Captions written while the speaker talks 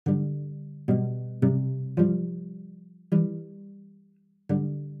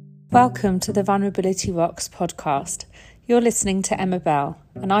Welcome to the Vulnerability Rocks podcast. You're listening to Emma Bell,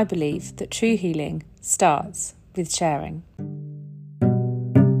 and I believe that true healing starts with sharing.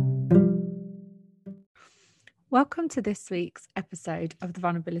 Welcome to this week's episode of the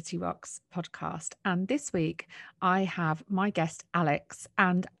Vulnerability Rocks podcast. And this week I have my guest Alex,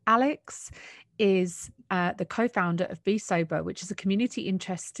 and Alex is the co-founder of Be Sober, which is a community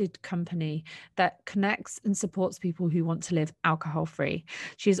interested company that connects and supports people who want to live alcohol free.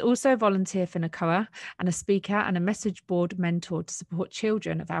 She is also a volunteer for NACOA and a speaker and a message board mentor to support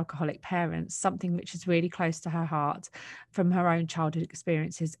children of alcoholic parents, something which is really close to her heart from her own childhood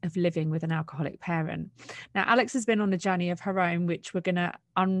experiences of living with an alcoholic parent. Now, Alex has been on a journey of her own, which we're going to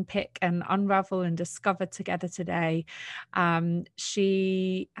unpick and unravel and discover together today.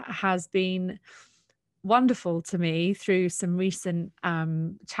 She has been wonderful to me through some recent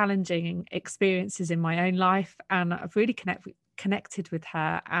challenging experiences in my own life, and I've really connected with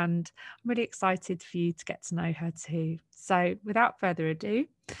her, and I'm really excited for you to get to know her too. So without further ado,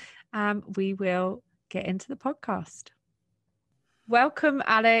 we will get into the podcast. Welcome,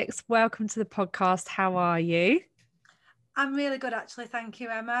 Alex. Welcome to the podcast. How are you? I'm really good, actually. Thank you,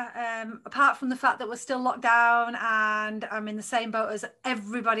 Emma. Apart from the fact that we're still locked down and I'm in the same boat as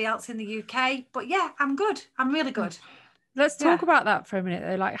everybody else in the UK. But yeah, I'm good. I'm really good. Let's talk about that for a minute,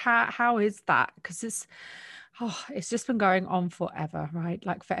 though. Like, how is that? Because it's just been going on forever, right?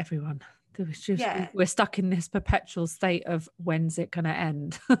 Like for everyone. We're stuck in this perpetual state of when's it going to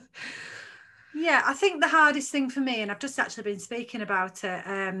end? Yeah, I think the hardest thing for me, and I've just actually been speaking about it,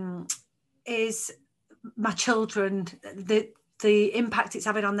 is my children, the impact it's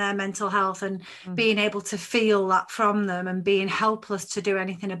having on their mental health, and being able to feel that from them and being helpless to do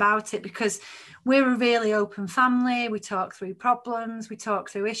anything about it, because we're a really open family. We talk through problems, we talk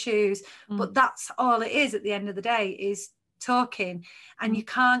through issues, but that's all it is at the end of the day, is talking. And you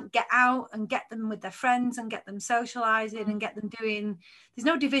can't get out and get them with their friends and get them socializing and get them doing, there's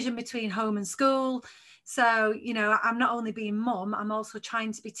no division between home and school. So, you know, I'm not only being mum, I'm also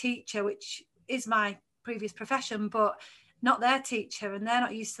trying to be teacher, which is my previous profession, but not their teacher, and they're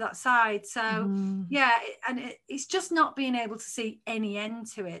not used to that side. So yeah, and it's just not being able to see any end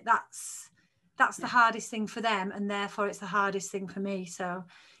to it. That's the hardest thing for them, and therefore it's the hardest thing for me. So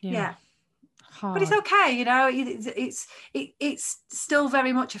yeah. Hard. But it's okay, you know, it's still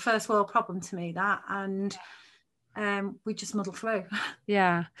very much a first world problem to me, that, and we just muddle through.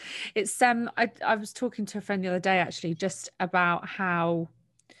 Yeah, it's I was talking to a friend the other day actually, just about how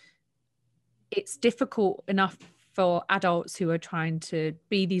it's difficult enough for adults who are trying to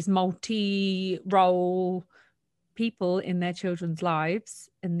be these multi-role people in their children's lives,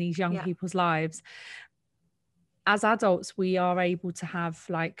 in these young people's lives. As adults, we are able to have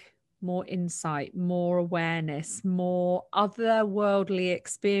like more insight, more awareness, more otherworldly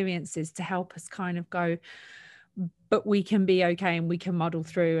experiences to help us kind of go, but we can be okay and we can muddle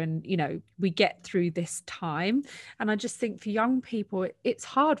through, and, you know, we get through this time. And I just think for young people, it's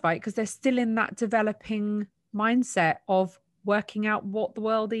hard, right? Because they're still in that developing mindset of working out what the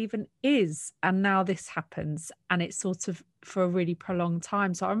world even is. And now this happens, and it's sort of for a really prolonged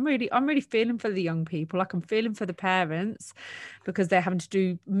time. So I'm really feeling for the young people. Like, I'm feeling for the parents, because they're having to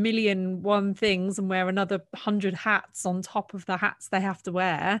do 1,000,001 things and wear another 100 hats on top of the hats they have to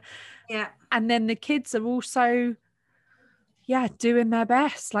wear. Yeah. And then the kids are also doing their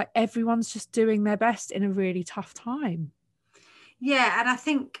best. Like, everyone's just doing their best in a really tough time. Yeah, and I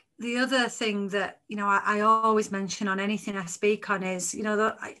think the other thing that, you know, I always mention on anything I speak on is, you know,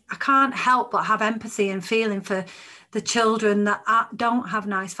 that I can't help but have empathy and feeling for the children that don't have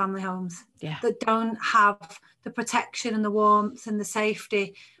nice family homes, that don't have the protection and the warmth and the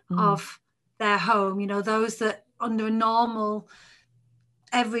safety of their home. You know, those that under a normal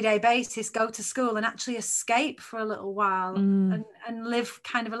everyday basis go to school and actually escape for a little while and live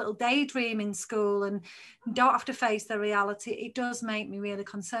kind of a little daydream in school and don't have to face the reality. It does make me really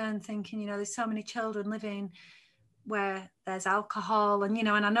concerned, thinking, you know, there's so many children living where there's alcohol, and, you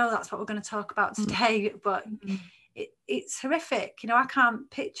know, and I know that's what we're going to talk about today, but it's horrific. You know, I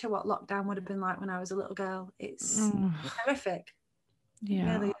can't picture what lockdown would have been like when I was a little girl. It's horrific.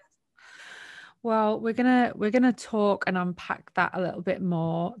 Yeah. Really. Well, we're gonna talk and unpack that a little bit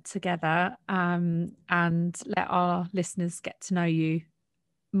more together, and let our listeners get to know you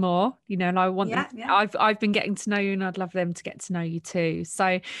more. You know, and I want them. I've been getting to know you, and I'd love them to get to know you too.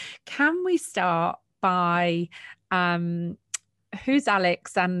 So, can we start by who's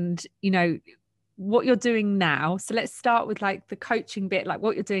Alex, and, you know, what you're doing now? So let's start with like the coaching bit, like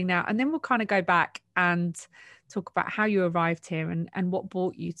what you're doing now, and then we'll kind of go back and talk about how you arrived here and what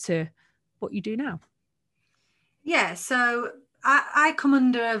brought you to what you do now. Yeah, so I come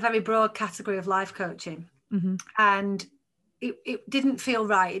under a very broad category of life coaching, and it didn't feel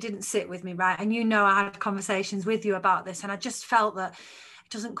right. It didn't sit with me right. And I had conversations with you about this, and I just felt that it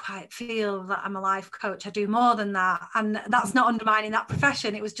doesn't quite feel that I'm a life coach. I do more than that. And that's not undermining that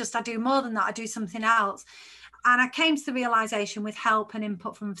profession. It was just, I do more than that. I do something else. And I came to the realization, with help and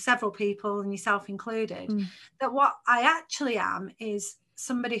input from several people, and yourself included, that what I actually am is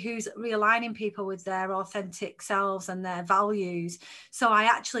somebody who's realigning people with their authentic selves and their values. So I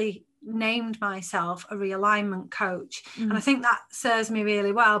actually named myself a realignment coach. And I think that serves me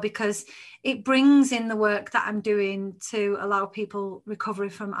really well, because it brings in the work that I'm doing to allow people recovery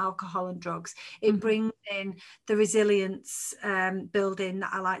from alcohol and drugs. It brings in the resilience building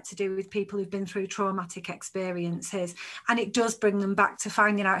that I like to do with people who've been through traumatic experiences. And it does bring them back to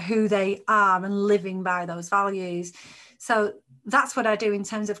finding out who they are and living by those values. So that's what I do in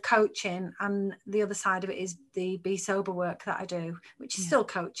terms of coaching. And the other side of it is the Be Sober work that I do, which is still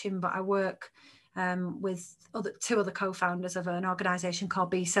coaching, but I work with two other co-founders of an organisation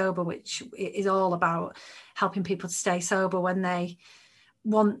called Be Sober, which is all about helping people to stay sober when they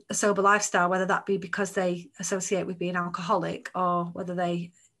want a sober lifestyle, whether that be because they associate with being alcoholic or whether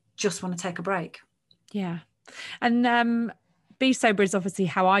they just want to take a break. Yeah. And Be Sober is obviously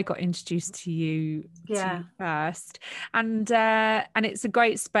how I got introduced to you, first, and it's a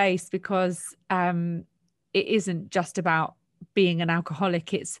great space because it isn't just about being an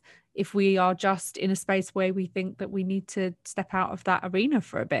alcoholic. It's if we are just in a space where we think that we need to step out of that arena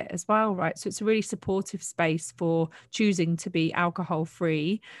for a bit as well, right? So it's a really supportive space for choosing to be alcohol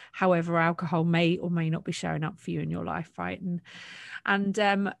free, however alcohol may or may not be showing up for you in your life, right? And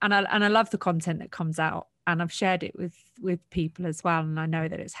I love the content that comes out, and I've shared it with people as well, and I know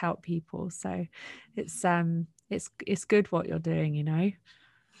that it's helped people. So it's good what you're doing.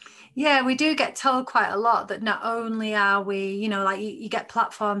 Yeah, we do get told quite a lot that not only are we, like you get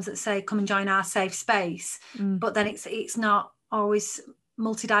platforms that say, come and join our safe space, but then it's not always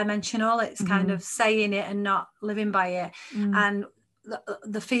multidimensional. It's kind of saying it and not living by it. And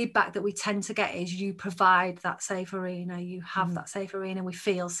the feedback that we tend to get is you provide that safe arena, you have that safe arena, we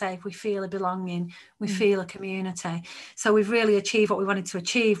feel safe, we feel a belonging, we feel a community. So we've really achieved what we wanted to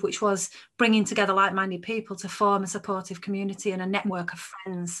achieve, which was bringing together like-minded people to form a supportive community and a network of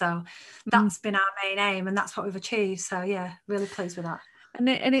friends. So that's been our main aim, and that's what we've achieved. So yeah, really pleased with that. And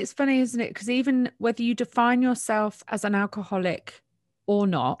it's funny, isn't it? Because even whether you define yourself as an alcoholic or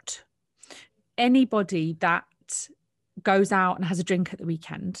not, anybody that goes out and has a drink at the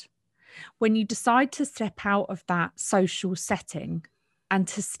weekend, when you decide to step out of that social setting and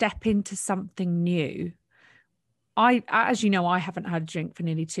to step into something new, as you know, I haven't had a drink for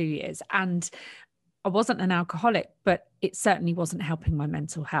nearly 2 years, and I wasn't an alcoholic, but it certainly wasn't helping my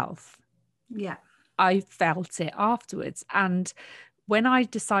mental health. Yeah. I felt it afterwards. And when I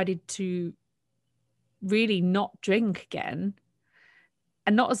decided to really not drink again,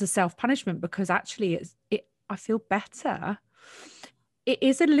 and not as a self-punishment, because actually I feel better. It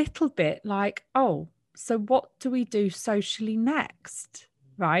is a little bit like, oh, so what do we do socially next?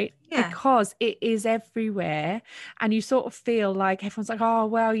 Right? Yeah. Because it is everywhere. And you sort of feel like everyone's like, oh,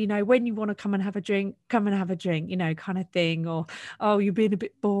 well, when you want to come and have a drink, come and have a drink, kind of thing. Or, oh, you're being a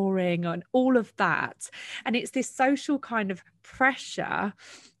bit boring, and all of that. And it's this social kind of pressure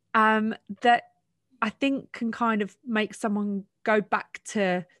that I think can kind of make someone go back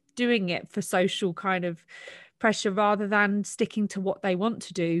to doing it for social kind of pressure rather than sticking to what they want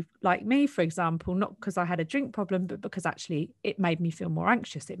to do. Like me, for example, not because I had a drink problem, but because actually it made me feel more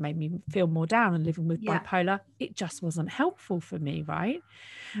anxious. It made me feel more down, and living with bipolar, it just wasn't helpful for me, right?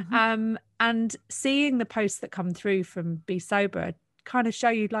 And seeing the posts that come through from Be Sober kind of show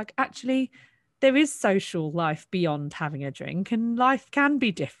you like, actually, there is social life beyond having a drink, and life can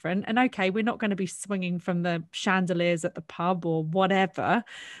be different. And okay, we're not going to be swinging from the chandeliers at the pub or whatever,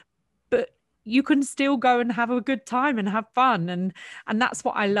 but you can still go and have a good time and have fun. And that's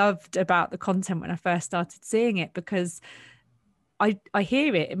what I loved about the content when I first started seeing it, because I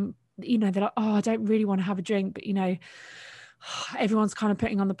hear it and, they're like, oh, I don't really want to have a drink, but, everyone's kind of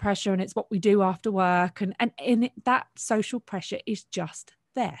putting on the pressure, and it's what we do after work. And that social pressure is just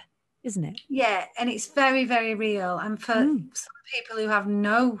there, isn't it? Yeah, and it's very, very real. And for some people who have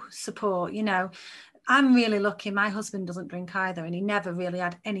no support, I'm really lucky. My husband doesn't drink either, and he never really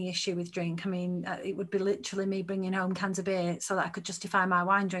had any issue with drink. I mean, it would be literally me bringing home cans of beer so that I could justify my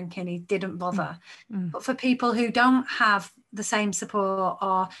wine drinking. He didn't bother. But for people who don't have the same support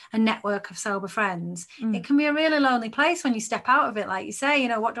or a network of sober friends, it can be a really lonely place when you step out of it. Like you say,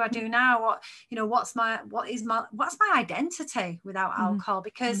 what do I do now? What's my identity without alcohol?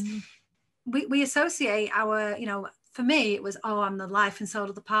 Because we associate our, for me, it was, oh, I'm the life and soul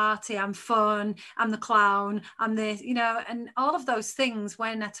of the party. I'm fun. I'm the clown. I'm this, and all of those things.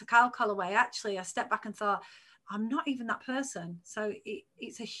 When I took alcohol away, actually, I stepped back and thought, I'm not even that person. So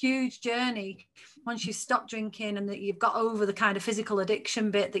it's a huge journey once you stop drinking and that you've got over the kind of physical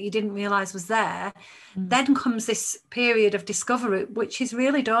addiction bit that you didn't realize was there. Then comes this period of discovery, which is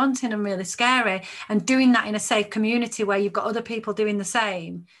really daunting and really scary. And doing that in a safe community where you've got other people doing the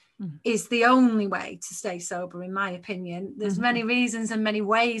same is the only way to stay sober, in my opinion. There's many reasons and many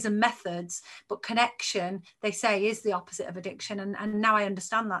ways and methods, but connection, they say, is the opposite of addiction. And now I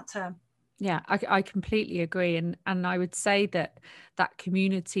understand that term. Yeah, I completely agree. And I would say that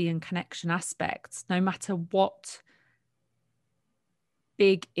community and connection aspects, no matter what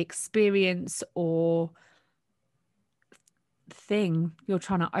big experience or thing you're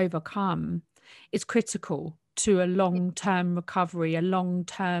trying to overcome, is critical to a long-term recovery, a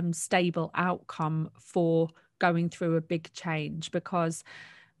long-term stable outcome for going through a big change. Because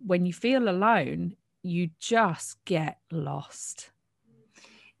when you feel alone, you just get lost.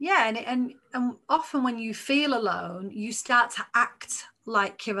 Yeah, and often when you feel alone, you start to act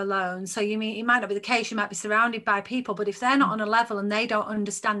like you're alone. So it might not be the case, you might be surrounded by people, but if they're not on a level and they don't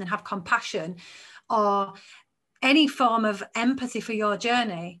understand and have compassion or any form of empathy for your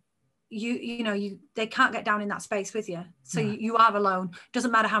journey, they can't get down in that space with you. So you are alone. Doesn't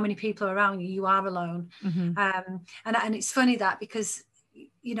matter how many people are around you, you are alone. And it's funny that, because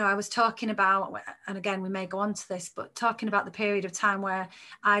I was talking about, and again, we may go on to this, but talking about the period of time where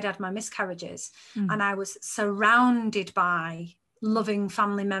I'd had my miscarriages and I was surrounded by loving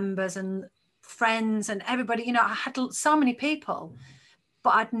family members and friends and everybody, I had so many people,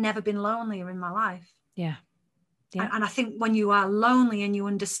 but I'd never been lonelier in my life. Yeah. And I think when you are lonely and you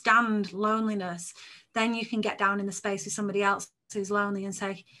understand loneliness, then you can get down in the space with somebody else who's lonely and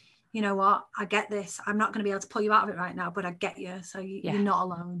say, you know what, I get this. I'm not going to be able to pull you out of it right now, but I get you. So you're not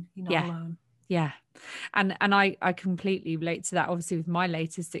alone. You're not alone. Yeah. And I completely relate to that. Obviously, with my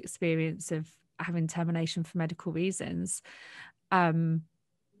latest experience of having termination for medical reasons, being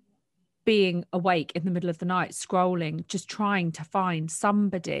awake in the middle of the night, scrolling, just trying to find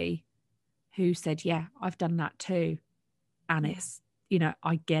somebody who said, yeah, I've done that too. And it's,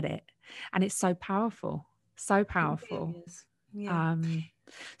 I get it. And it's so powerful. So powerful. It really is. Yeah.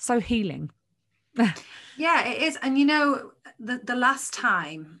 So healing. Yeah, it is. And the last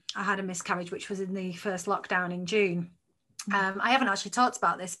time I had a miscarriage, which was in the first lockdown in June, I haven't actually talked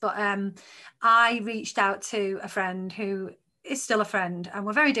about this, but I reached out to a friend who is still a friend, and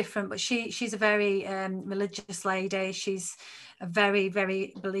we're very different, but she's a very religious lady. She's a very,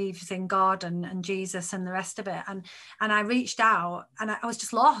 very believes in God and Jesus and the rest of it. And I reached out and I was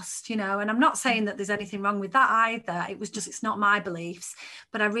just lost, and I'm not saying that there's anything wrong with that either. It was just, it's not my beliefs.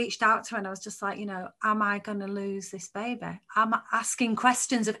 But I reached out to her and I was just like, am I going to lose this baby? I'm asking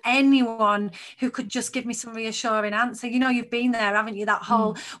questions of anyone who could just give me some reassuring answer. You've been there, haven't you? That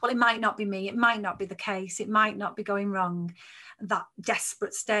whole, well, it might not be me. It might not be the case. It might not be going wrong. That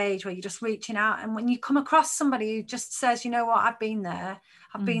desperate stage where you're just reaching out, and when you come across somebody who just says, you know what, I've been there,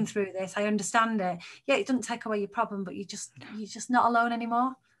 I've been through this, I understand it. Yeah, it doesn't take away your problem, but you're just not alone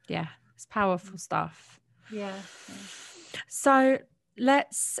anymore. Yeah, it's powerful stuff. Yeah. So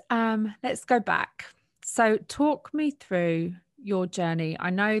let's go back. So talk me through your journey. I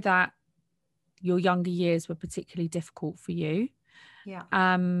know that your younger years were particularly difficult for you. Yeah.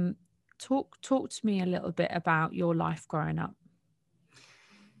 Talk to me a little bit about your life growing up.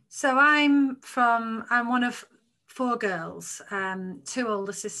 So I'm one of 4 girls, 2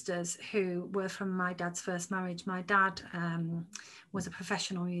 older sisters who were from my dad's first marriage. My dad was a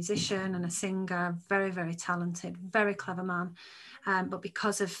professional musician and a singer, very, very talented, very clever man. But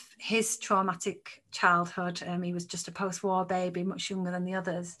because of his traumatic childhood, he was just a post-war baby, much younger than the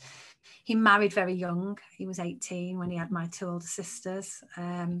others. He married very young. He was 18 when he had my 2 older sisters.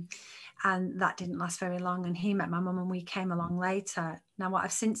 And that didn't last very long. And he met my mum and we came along later. Now, what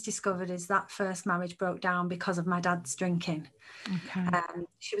I've since discovered is that first marriage broke down because of my dad's drinking. Okay.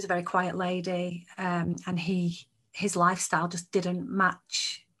 She was a very quiet lady, and his lifestyle just didn't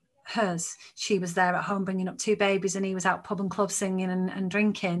match hers. She was there at home bringing up 2 babies and he was out pub and club singing and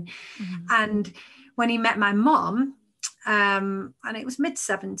drinking. And when he met my mum, and it was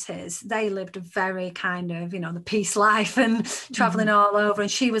mid-70s, they lived a very kind of, the peace life and traveling all over, and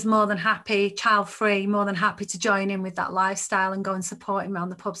she was more than happy, child-free, more than happy to join in with that lifestyle and go and support him around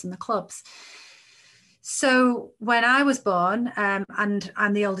the pubs and the clubs. So when I was born, and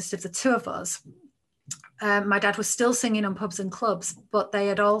I'm the oldest of the 2 of us, my dad was still singing on pubs and clubs, but they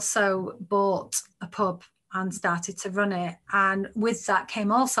had also bought a pub and started to run it. And with that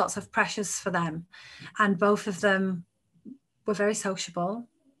came all sorts of pressures for them. And both of them were very sociable,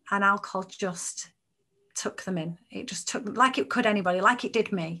 and alcohol just took them in. It just took, like it could anybody, like it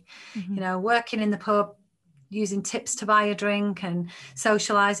did me, working in the pub, using tips to buy a drink and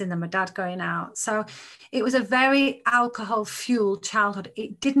socializing, then my dad going out. So it was a very alcohol fueled childhood.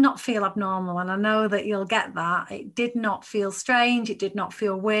 It did not feel abnormal. And I know that you'll get that. It did not feel strange. It did not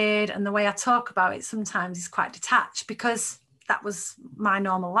feel weird. And the way I talk about it sometimes is quite detached because that was my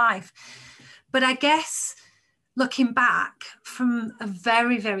normal life. But I guess looking back from a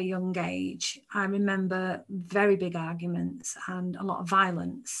very, very young age, I remember very big arguments and a lot of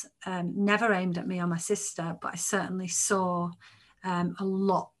violence, never aimed at me or my sister, but I certainly saw a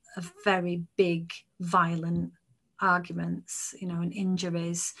lot of very big, violent arguments, and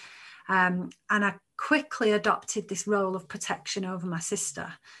injuries. And I quickly adopted this role of protection over my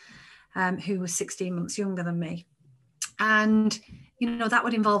sister, who was 16 months younger than me. And that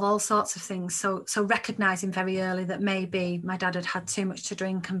would involve all sorts of things. So recognizing very early that maybe my dad had too much to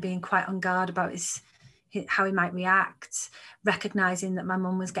drink and being quite on guard about how he might react, recognizing that my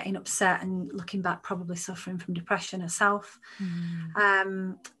mum was getting upset and looking back probably suffering from depression herself,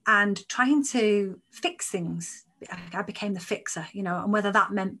 and trying to fix things. I became the fixer, and whether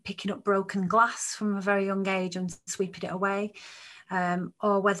that meant picking up broken glass from a very young age and sweeping it away,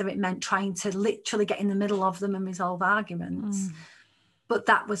 or whether it meant trying to literally get in the middle of them and resolve arguments. But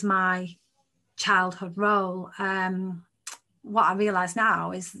that was my childhood role. What I realise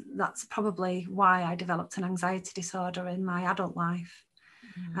now is that's probably why I developed an anxiety disorder in my adult life,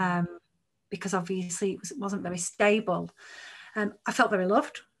 because obviously it wasn't very stable. I felt very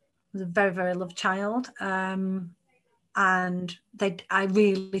loved. I was a very, very loved child. And I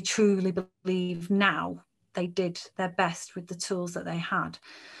really, truly believe now they did their best with the tools that they had.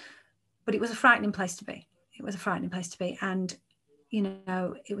 But it was a frightening place to be. And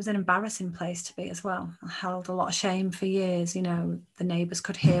it was an embarrassing place to be as well. I held a lot of shame for years. The neighbours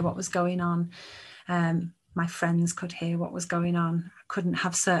could hear what was going on. My friends could hear what was going on. I couldn't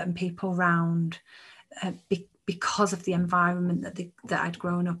have certain people round because of the environment that I'd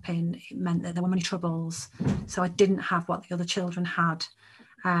grown up in. It meant that there were many troubles. So I didn't have what the other children had.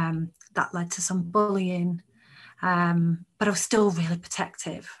 That led to some bullying. But I was still really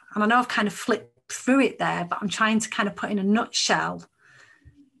protective. And I know I've kind of flipped through it there, but I'm trying to kind of put in a nutshell.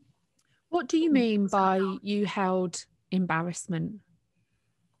 What do you mean by you held embarrassment?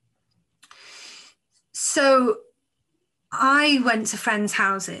 So I went to friends'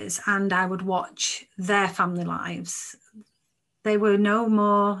 houses and I would watch their family lives. They were no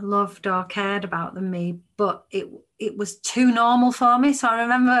more loved or cared about than me, but it was too normal for me. So I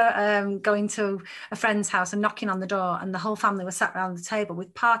remember going to a friend's house and knocking on the door, and the whole family was sat around the table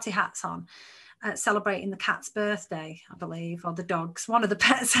with party hats on, celebrating the cat's birthday, I believe, or the dog's, one of the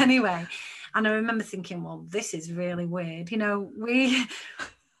pets anyway. And I remember thinking, well, this is really weird,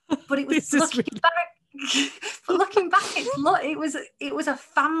 but it was looking back, it was a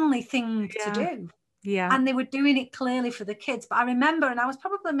family thing to do. Yeah. And they were doing it clearly for the kids. But I remember, and I was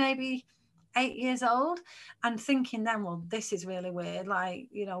probably maybe 8 years old, and thinking then, well, this is really weird. Like,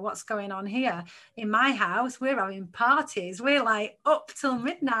 what's going on here? In my house, we're having parties. We're like up till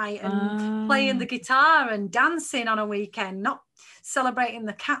midnight and playing the guitar and dancing on a weekend, not celebrating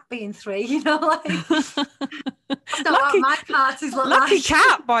the cat being 3, like. That's not what my parties look lucky like.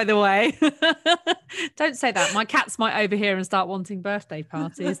 Cat, by the way. Don't say that. My cats might overhear and start wanting birthday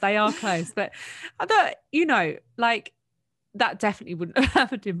parties. They are close. But I thought, like, that definitely wouldn't have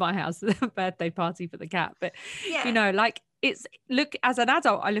happened in my house, a birthday party for the cat. But, like, as an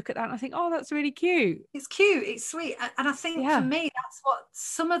adult, I look at that and I think, oh, that's really cute. It's cute. It's sweet. And I think for me, that's what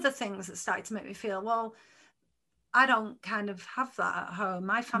some of the things that started to make me feel, well, I don't kind of have that at home.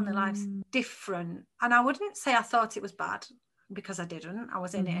 My family life's different. And I wouldn't say I thought it was bad, because I didn't. I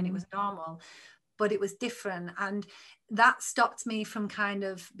was in it and it was normal, but it was different. And that stopped me from kind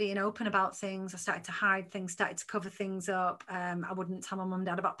of being open about things. I started to hide things, started to cover things up. I wouldn't tell my mum and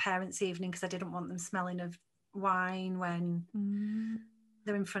dad about parents' evening because I didn't want them smelling of wine when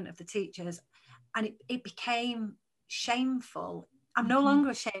they're in front of the teachers. And it became shameful. I'm no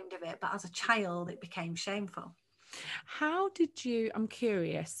longer ashamed of it, but as a child, it became shameful. How did you, I'm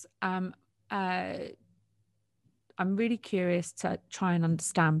curious, I'm really curious to try and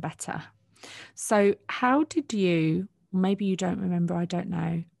understand better. So how did you, maybe you don't remember, I don't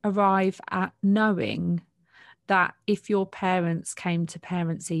know, arrive at knowing that if your parents came to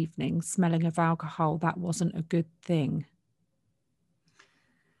parents' evening smelling of alcohol, that wasn't a good thing?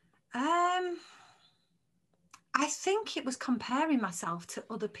 I think it was comparing myself to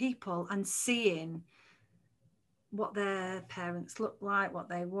other people and seeing what their parents looked like, what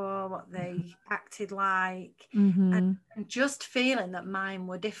they wore, what they acted like, Mm-hmm. and just feeling that mine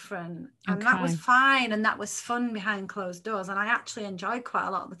were different. And that was Okay. fine, and that was fun behind closed doors. And I actually enjoyed quite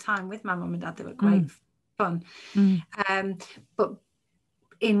a lot of the time with my mum and dad. They were great fun. But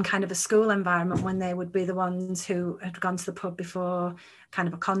in kind of a school environment, when they would be the ones who had gone to the pub before kind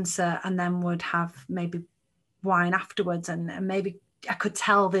of a concert and then would have maybe wine afterwards, and maybe I could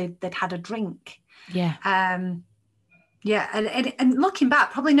tell they'd had a drink. Yeah. Yeah, and looking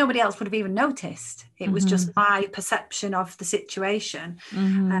back, probably nobody else would have even noticed. It was just my perception of the situation.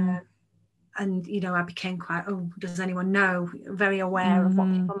 And, you know, I became quite, oh, does anyone know? Very aware of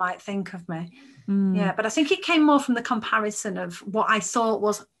what people might think of me. Yeah, but I think it came more from the comparison of what I thought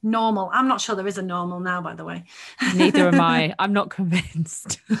was normal. I'm not sure there is a normal now, by the way. Neither am I. I'm not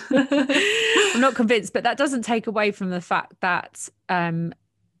convinced. I'm not convinced, but that doesn't take away from the fact that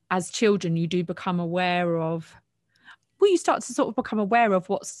as children, you do become aware of, well, you start to sort of become aware of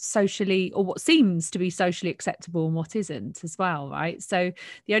what's socially, or what seems to be socially acceptable and what isn't as well, right? So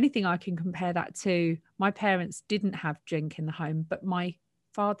the only thing I can compare that to, my parents didn't have drink in the home, but my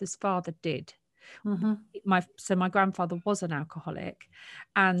father's father did. My grandfather was an alcoholic,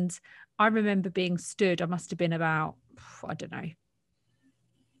 and I remember being stood, I must have been about, I don't know,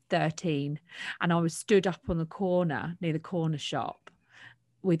 13, and I was stood up on the corner near the corner shop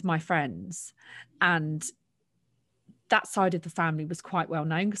with my friends, and that side of the family was quite well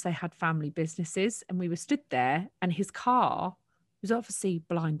known because they had family businesses, and we were stood there, and his car was obviously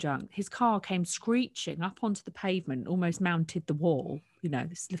blind drunk. His car came screeching up onto the pavement, almost mounted the wall, you know,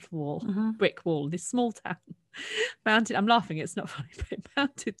 this little wall, brick wall, this small town. Mounted, I'm laughing, it's not funny, but it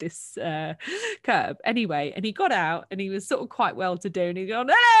mounted this curb anyway. And he got out, and he was sort of quite well to do, and he'd gone,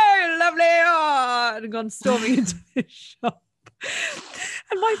 "Hello, lovely," and gone storming into the shop.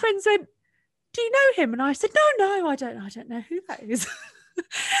 And my friend said, "Do you know him?" And I said, no, I don't know who that is.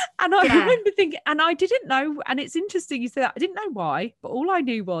 And I remember thinking, and I didn't know, and it's interesting you say that, I didn't know why, but all I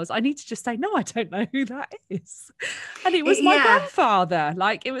knew was I need to just say, no, I don't know who that is. And it was my grandfather,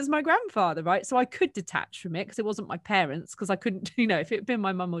 like it was my grandfather, right? So I could detach from it because it wasn't my parents, because I couldn't, you know, if it had been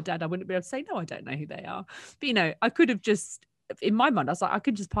my mum or dad, I wouldn't be able to say, no, I don't know who they are. But, you know, I could have just, in my mind, I was like, I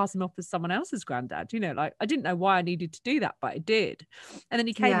could just pass him off as someone else's granddad, you know, like I didn't know why I needed to do that, but I did. And then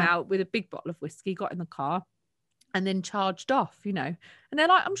he came out with a big bottle of whiskey, got in the car, and then charged off, you know. And they're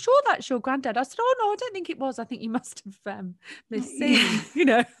like, "I'm sure that's your granddad." I said, "Oh no, I don't think it was. I think you must have misseen," you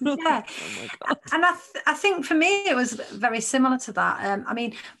know. Yeah. Oh my God. And I think for me it was very similar to that. I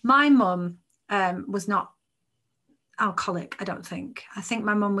mean, my mum was not alcoholic, I don't think. I think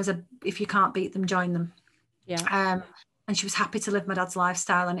my mum was if you can't beat them, join them. Yeah. And she was happy to live my dad's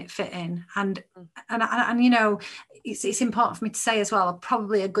lifestyle, and it fit in. And you know, it's important for me to say as well,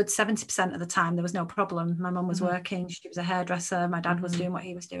 probably a good 70% of the time there was no problem. My mum was working, she was a hairdresser, my dad was doing what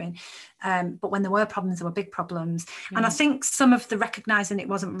he was doing. But when there were problems, there were big problems. And I think some of the recognising it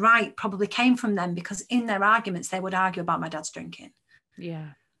wasn't right probably came from them, because in their arguments they would argue about my dad's drinking.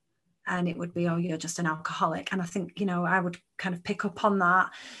 Yeah. And it would be, "Oh, you're just an alcoholic." And I think, you know, I would kind of pick up on that.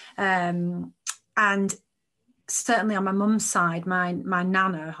 And certainly on my mum's side, my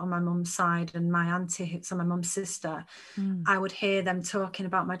nana on my mum's side, and my auntie who's on my mum's sister, I would hear them talking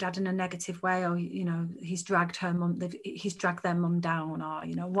about my dad in a negative way, or, you know, he's dragged their mum down, or,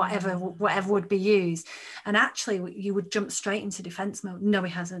 you know, whatever would be used. And actually you would jump straight into defense mode. No,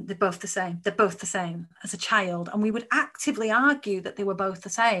 he hasn't. They're both the same as a child. And we would actively argue that they were both the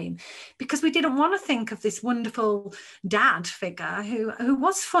same, because we didn't want to think of this wonderful dad figure who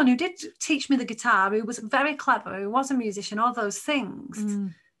was fun, who did teach me the guitar, who was very clever, who was a musician, all those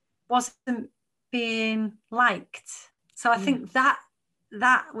things, wasn't being liked. So I think that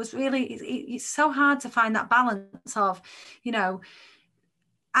was really, it's so hard to find that balance of, you know,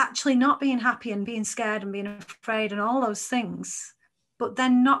 actually not being happy and being scared and being afraid and all those things, but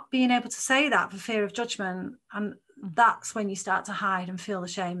then not being able to say that for fear of judgment. And that's when you start to hide and feel the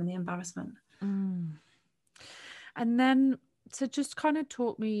shame and the embarrassment. And then, so just kind of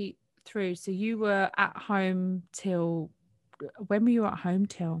talk me through, so you were at home till, when were you at home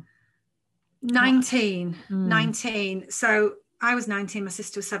till? 19. So I was 19, my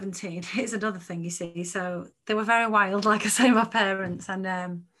sister was 17. Here's another thing, you see. So they were very wild, like I say, my parents.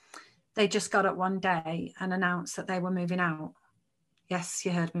 And they just got up one day and announced that they were moving out. Yes, you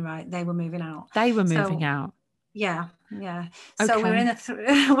heard me right. They were moving out. They were moving out. Yeah. So we're in a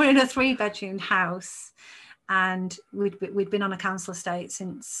 3-bedroom house, and we'd been on a council estate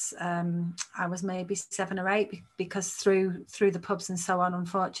since I was maybe 7 or 8, because through the pubs and so on,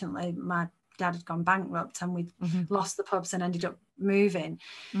 unfortunately, my dad had gone bankrupt, and we'd lost the pubs and ended up moving,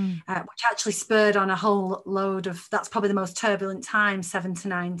 which actually spurred on a whole load of, that's probably the most turbulent time, 7 to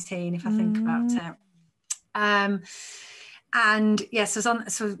 19, if I think about it. And yes,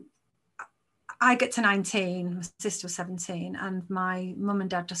 so I get to 19, my sister was 17, and my mum and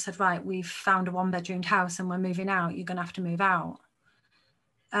dad just said, right, we've found a 1-bedroomed house and we're moving out. You're going to have to move out.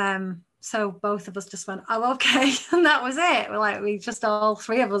 So both of us just went, oh, okay. And that was it. We just, all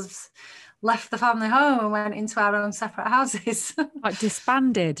three of us left the family home and went into our own separate houses. Like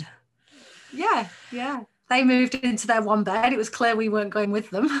disbanded. Yeah. They moved into their 1 bed. It was clear we weren't going with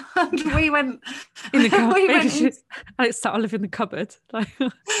them. And we went in the cupboard. I started living in the cupboard.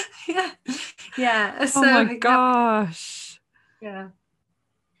 Yeah. So, oh my gosh. Yeah.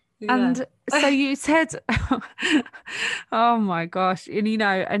 And so you said, oh my gosh. And,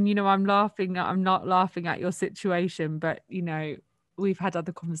 I'm not laughing at your situation, but, we've had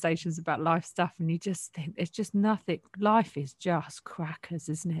other conversations about life stuff, and you just think it's just nothing. Life is just crackers,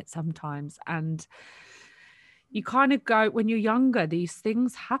 isn't it, sometimes? And you kind of go, when you're younger, these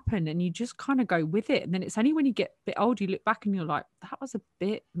things happen and you just kind of go with it. And then it's only when you get a bit older, you look back and you're like, that was a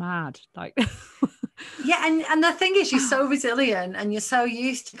bit mad. Yeah, and the thing is, you're so resilient and you're so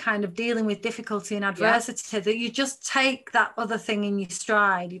used to kind of dealing with difficulty and adversity that you just take that other thing in your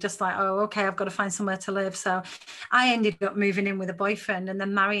stride. You're just like, oh, okay, I've got to find somewhere to live. So I ended up moving in with a boyfriend and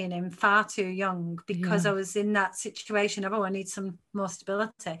then marrying him far too young, because I was in that situation of, I need some more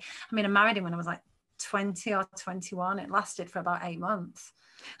stability. I mean, I married him when I was like 20 or 21. It lasted for about 8 months.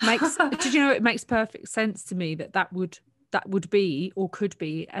 Did you know, it makes perfect sense to me that would be, or could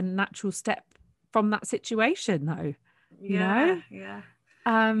be, a natural step from that situation, though. Yeah.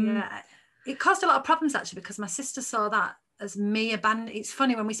 It caused a lot of problems, actually, because my sister saw that as me abandoning. It's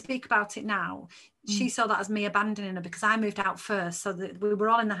funny when we speak about it now, she saw that as me abandoning her, because I moved out first. So that we were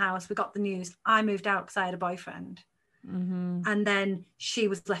all in the house, we got the news, I moved out because I had a boyfriend, and then she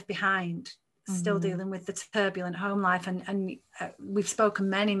was left behind, still dealing with the turbulent home life. And we've spoken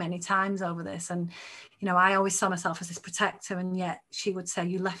many times over this, and I always saw myself as this protector, and yet she would say,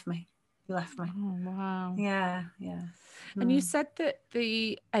 you left me. Oh, wow. Yeah. And you said that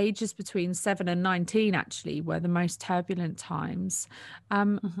the ages between 7 and 19 actually were the most turbulent times.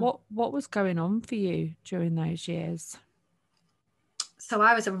 What was going on for you during those years? So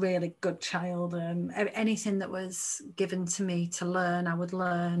I was a really good child. Anything that was given to me to learn, I would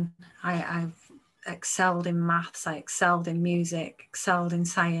learn. I've excelled in maths, I excelled in music, excelled in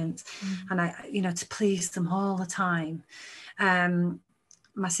science, and I, to please them all the time.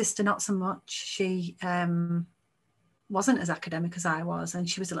 My sister, not so much. She wasn't as academic as I was, and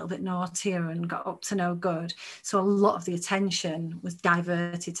she was a little bit naughtier and got up to no good. So a lot of the attention was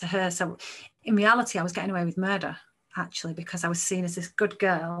diverted to her. So in reality, I was getting away with murder, actually, because I was seen as this good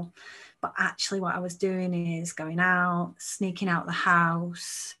girl. But actually what I was doing is going out, sneaking out the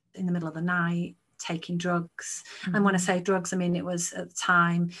house in the middle of the night, taking drugs. And when I say drugs, I mean, it was at the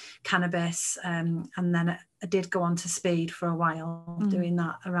time cannabis, and then I did go on to speed for a while, doing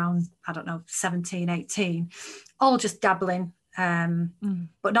that around, 17, 18, all just dabbling,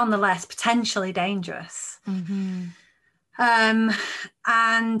 but nonetheless potentially dangerous. And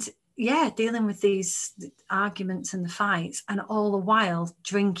dealing with these arguments and the fights, and all the while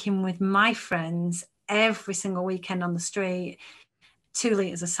drinking with my friends every single weekend on the street, 2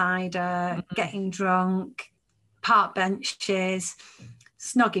 litres of cider, getting drunk, park benches,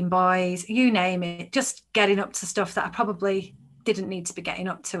 snogging boys, you name it, just getting up to stuff that I probably didn't need to be getting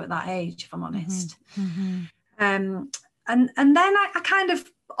up to at that age, if I'm honest. And then I kind of,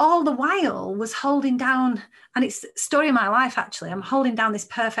 all the while, was holding down, and it's the story of my life, actually, I'm holding down this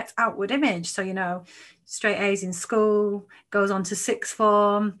perfect outward image. So, straight A's in school, goes on to sixth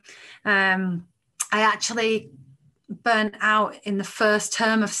form. I actually burnt out in the first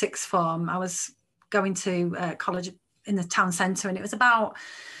term of sixth form. I was going to college in the town centre, and it was about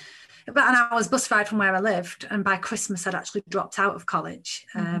an hour's bus ride from where I lived, and by Christmas I'd actually dropped out of college,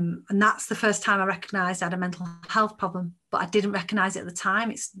 and that's the first time I recognised I had a mental health problem, but I didn't recognise it at the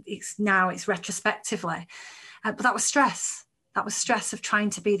time. It's now retrospectively, but that was stress of trying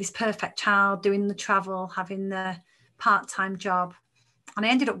to be this perfect child, doing the travel, having the part-time job. And I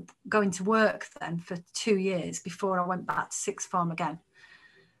ended up going to work then for 2 years before I went back to sixth form again.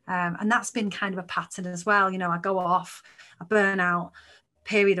 And that's been kind of a pattern as well. I go off, I burn out,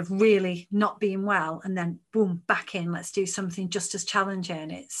 period of really not being well, and then boom, back in, let's do something just as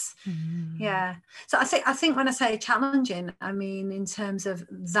challenging. It's so I think when I say challenging, I mean in terms of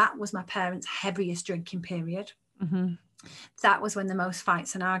that was my parents' heaviest drinking period. that was when the most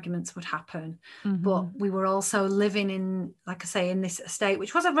fights and arguments would happen. Mm-hmm. But we were also living in, like I say, in this estate,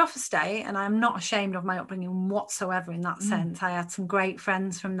 which was a rough estate, and I'm not ashamed of my upbringing whatsoever in that sense. I had some great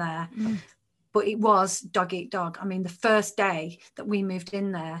friends from there, but it was dog eat dog. I mean, the first day that we moved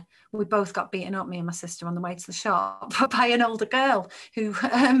in there, we both got beaten up, me and my sister, on the way to the shop by an older girl who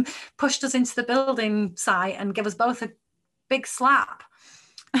pushed us into the building site and gave us both a big slap.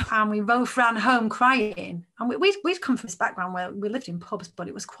 And we both ran home crying. And we'd come from this background where we lived in pubs, but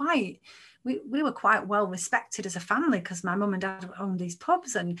it was quite, we were quite well respected as a family because my mum and dad owned these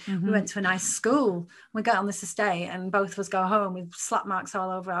pubs, and we went to a nice school. We got on this estate and both of us go home with slap marks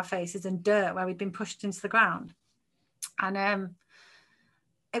all over our faces and dirt where we'd been pushed into the ground. And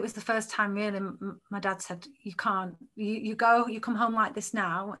it was the first time really my dad said, you can't, you come home like this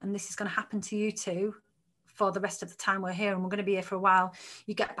now, and this is going to happen to you too for the rest of the time we're here, and we're going to be here for a while.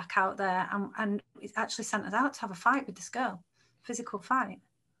 You get back out there. And it actually sent us out to have a fight with this girl, physical fight.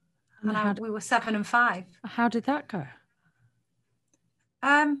 And we were 7 and 5. How did that go?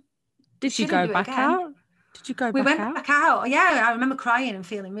 Did She you didn't go do it back again. out? Did you go We back went out? back out. Yeah, I remember crying and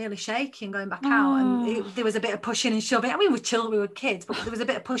feeling really shaky and going back out. And there was a bit of pushing and shoving. I mean, we were kids, but there was a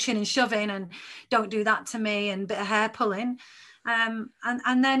bit of pushing and shoving and don't do that to me, and a bit of hair pulling. And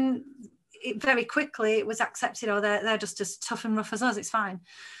then very quickly it was accepted, they're just as tough and rough as us, it's fine.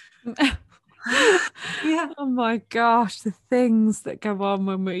 Yeah. Oh my gosh, the things that go on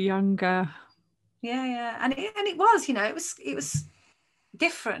when we're younger. Yeah. And it was, it was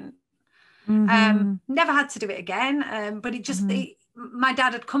different. Mm-hmm. Never had to do it again. But it just, my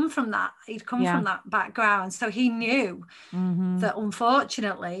dad had come from that. He'd come from that background. So he knew that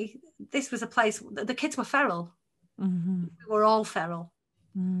unfortunately, this was a place, the kids were feral. We were all feral.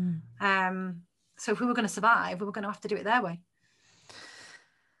 So if we were going to survive, we were going to have to do it their way.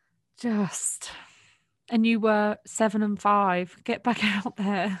 And you were 7 and 5. Get back out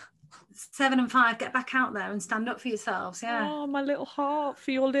there. 7 and 5, get back out there and stand up for yourselves. Yeah. Oh, my little heart for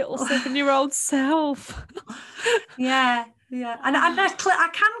your little 7-year-old self. Yeah. And I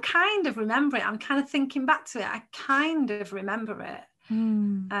can kind of remember it. I'm kind of thinking back to it. I kind of remember it.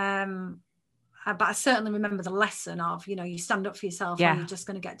 But I certainly remember the lesson of, you stand up for yourself or you're just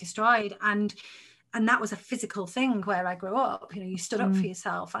going to get destroyed. And that was a physical thing where I grew up. You stood up for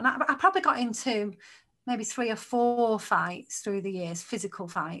yourself. And I probably got into maybe 3 or 4 fights through the years, physical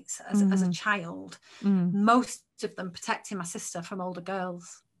fights as a child, most of them protecting my sister from older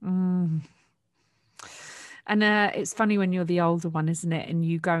girls. And it's funny when you're the older one, isn't it? And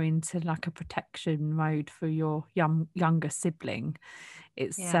you go into like a protection mode for your younger sibling.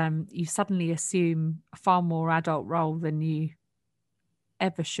 It's you suddenly assume a far more adult role than you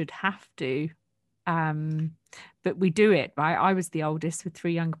ever should have to. But we do it, right? I was the oldest with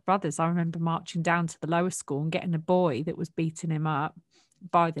 3 younger brothers. I remember marching down to the lower school and getting a boy that was beating him up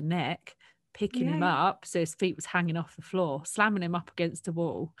by the neck, picking him up so his feet was hanging off the floor, slamming him up against a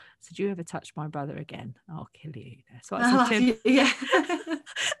wall. Said, "You ever touch my brother again, I'll kill you." That's what I said to him. Yeah.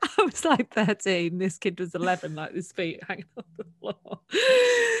 I was like 13. This kid was 11, like his feet hanging off the floor.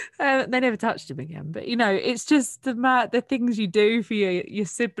 They never touched him again. But it's just the things you do for your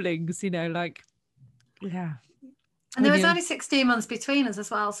siblings. Yeah. And there was only 16 months between us as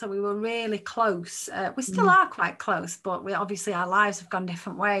well, so we were really close. We still are quite close, but obviously our lives have gone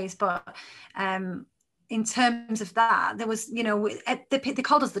different ways. But in terms of that, there was, they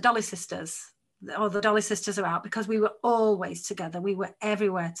called us the Dolly Sisters, or the Dolly Sisters are out, because we were always together. We were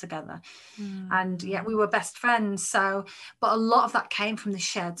everywhere together. And we were best friends. So, but a lot of that came from the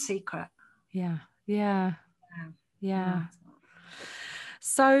shared secret. Yeah.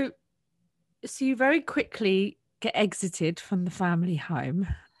 So you very quickly get exited from the family home,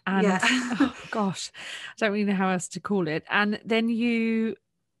 and oh gosh, I don't really know how else to call it. And then you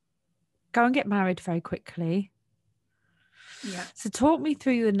go and get married very quickly. Yeah. So talk me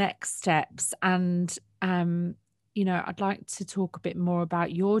through the next steps, and I'd like to talk a bit more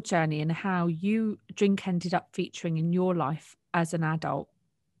about your journey and how drink ended up featuring in your life as an adult.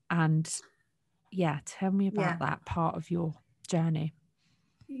 And tell me about that part of your journey.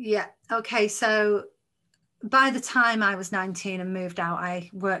 Yeah. Okay. So by the time I was 19 and moved out, I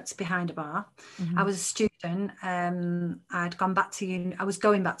worked behind a bar. I was a student. I'd gone back to I was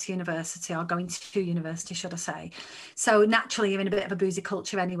going back to university, or going to university, should I say. So naturally, you're in a bit of a boozy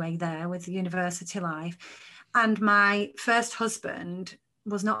culture anyway there with the university life. And my first husband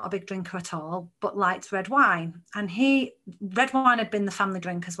was not a big drinker at all, but liked red wine. And red wine had been the family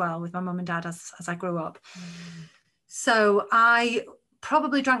drink as well with my mum and dad as I grew up. So I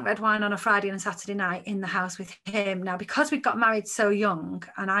probably drank red wine on a Friday and Saturday night in the house with him. Now, because we got married so young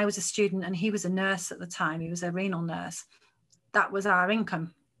and I was a student and he was a nurse at the time, he was a renal nurse, that was our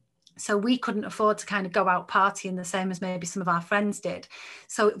income. So we couldn't afford to kind of go out partying the same as maybe some of our friends did.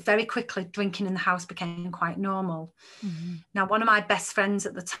 So very quickly, drinking in the house became quite normal. Mm-hmm. Now, one of my best friends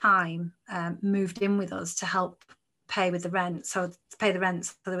at the time moved in with us to help pay with the rent. So to pay the rent,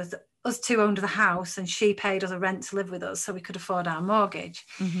 so there was us two owned the house, and she paid us a rent to live with us so we could afford our mortgage.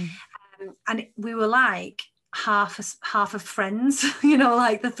 Mm-hmm. And we were like half of friends, you know,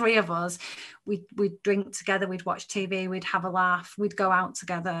 like the three of us. We'd drink together, we'd watch TV, we'd have a laugh, we'd go out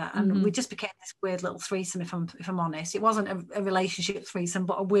together, and we just became this weird little threesome. If I'm honest, it wasn't a relationship threesome,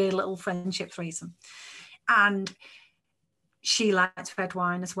 but a weird little friendship threesome. And she liked red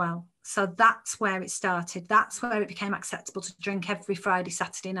wine as well, so that's where it started. That's where it became acceptable to drink every Friday,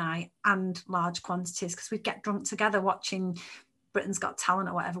 Saturday night, and large quantities, because we'd get drunk together watching Britain's Got Talent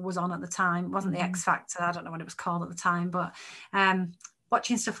or whatever was on at the time. It wasn't the X Factor, I don't know what it was called at the time, but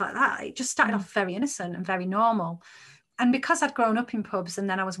watching stuff like that, it just started off very innocent and very normal. And because I'd grown up in pubs and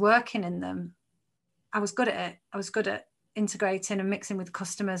then I was working in them, I was good at it. I was good at integrating and mixing with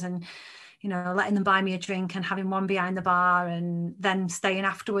customers, and, you know, letting them buy me a drink and having one behind the bar, and then staying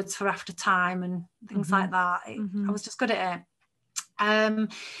afterwards for after time and things like that. I was just good at it. I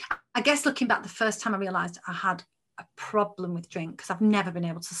guess looking back, the first time I realised I had a problem with drink, because I've never been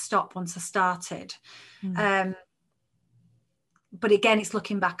able to stop once I started. But again, it's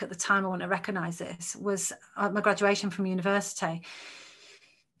looking back at the time I want to recognise this, was my graduation from university.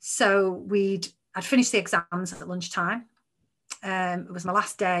 So I'd finished the exams at lunchtime. It was my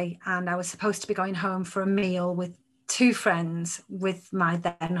last day, and I was supposed to be going home for a meal with two friends with my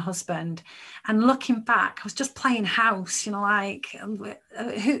then husband. And looking back, I was just playing house, you know, like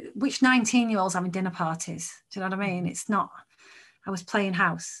which 19-year-olds having dinner parties? Do you know what I mean? It's not, I was playing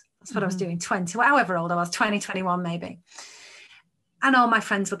house. That's what I was doing, 20, however old I was, 20, 21 maybe. And all my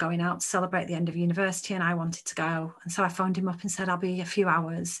friends were going out to celebrate the end of university, and I wanted to go. And so I phoned him up and said, I'll be a few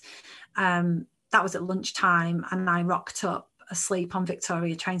hours. That was at lunchtime, and I rocked up asleep on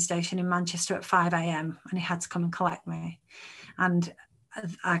Victoria train station in Manchester at 5 a.m. and he had to come and collect me. And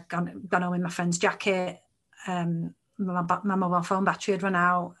I'd gone home in my friend's jacket. My mobile phone battery had run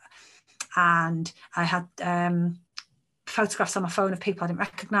out, and I had photographs on my phone of people I didn't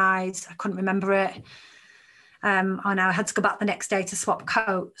recognise. I couldn't remember it. And I had to go back the next day to swap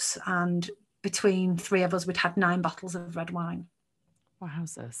coats, and between three of us, we'd had 9 bottles of red wine.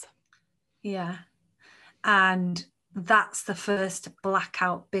 Wowzers. Yeah. And that's the first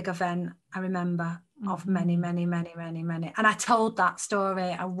blackout big event I remember of many, many, many, many, many. And I told that story.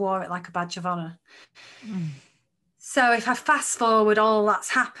 I wore it like a badge of honour. So if I fast forward, all that's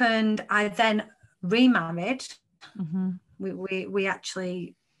happened, I then remarried. We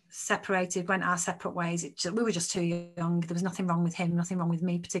actually separated, went our separate ways. We were just too young. There was nothing wrong with him, nothing wrong with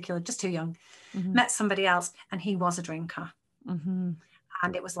me particularly, just too young. Met somebody else, and he was a drinker.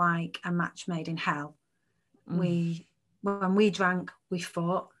 And it was like a match made in hell. When we drank, we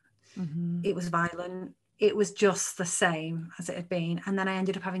fought. It was violent. It was just the same as it had been. And then I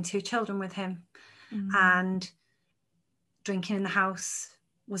ended up having 2 children with him. And drinking in the house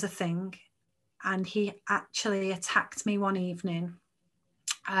was a thing. And he actually attacked me one evening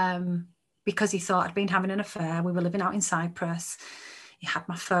because he thought I'd been having an affair. We were living out in Cyprus. He had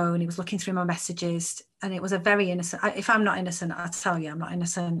my phone. He was looking through my messages. And it was a very innocent. If I'm not innocent, I tell you I'm not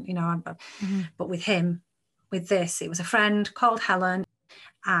innocent, you know. But with him, with this, it was a friend called Helen,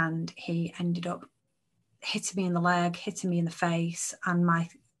 and he ended up hitting me in the leg, hitting me in the face,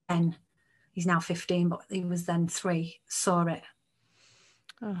 and he's now 15, but he was then 3, saw it.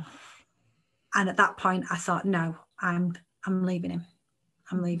 And at that point I thought, no, I'm leaving him.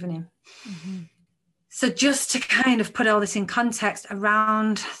 I'm leaving him. So just to kind of put all this in context,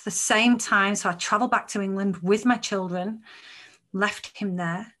 around the same time, so I travelled back to England with my children, left him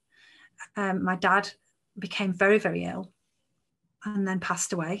there. My dad became very, very ill and then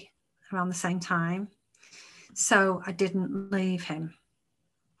passed away around the same time. So I didn't leave him.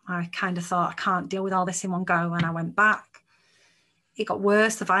 I kind of thought, I can't deal with all this in one go. And I went back. It got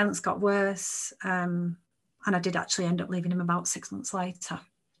worse. The violence got worse. And I did actually end up leaving him about 6 months later.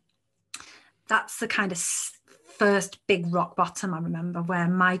 That's the kind of first big rock bottom I remember, where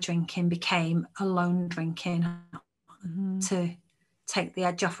my drinking became alone drinking to take the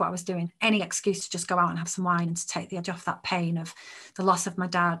edge off what I was doing. Any excuse to just go out and have some wine and to take the edge off that pain of the loss of my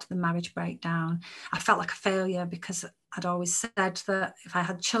dad, the marriage breakdown. I felt like a failure because I'd always said that if I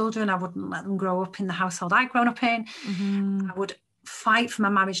had children, I wouldn't let them grow up in the household I'd grown up in. I would fight for my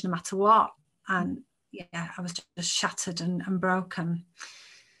marriage no matter what. And yeah, I was just shattered and broken.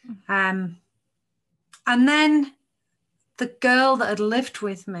 And then the girl that had lived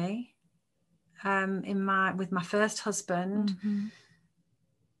with me with my first husband. Mm-hmm.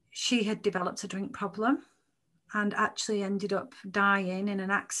 She had developed a drink problem and actually ended up dying in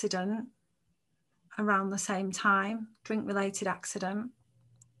an accident around the same time, drink-related accident.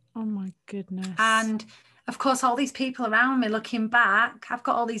 Oh my goodness. And of course, all these people around me looking back, I've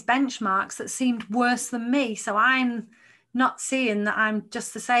got all these benchmarks that seemed worse than me. So I'm not seeing that I'm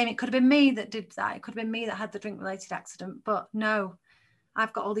just the same. It could have been me that did that. It could have been me that had the drink-related accident. But no,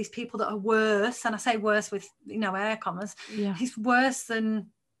 I've got all these people that are worse. And I say worse with, air commas. Yeah. He's worse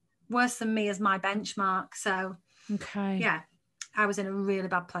than me as my benchmark. So, okay. Yeah, I was in a really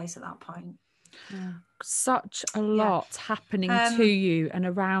bad place at that point. Yeah. Such a lot happening to you and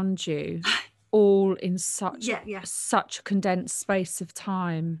around you, all in such a condensed space of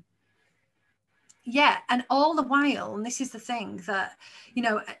time. Yeah, and all the while, and this is the thing that,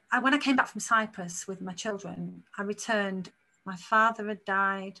 when I came back from Cyprus with my children, I returned, my father had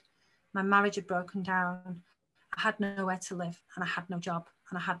died, my marriage had broken down, I had nowhere to live, and I had no job,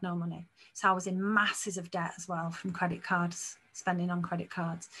 and I had no money. So I was in masses of debt as well from credit cards, spending on credit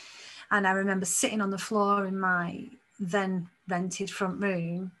cards. And I remember sitting on the floor in my then rented front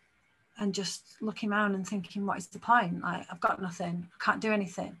room and just looking around and thinking, what is the point? Like, I've got nothing, I can't do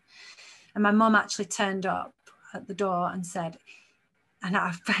anything. And my mum actually turned up at the door and said, and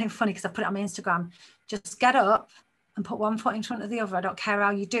it's very funny because I put it on my Instagram, just get up and put one foot in front of the other. I don't care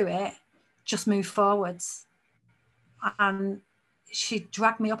how you do it, just move forwards. And she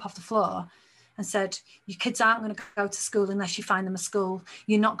dragged me up off the floor and said, your kids aren't going to go to school unless you find them a school.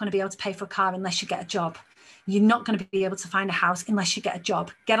 You're not going to be able to pay for a car unless you get a job. You're not going to be able to find a house unless you get a job.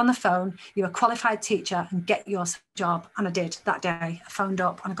 Get on the phone. You're a qualified teacher and get your job. And I did that day. I phoned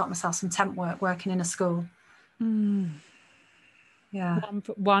up and I got myself some temp work working in a school. Yeah.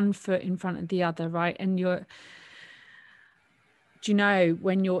 One foot in front of the other, right? And do you know,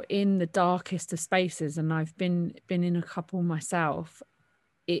 when you're in the darkest of spaces, and I've been in a couple myself,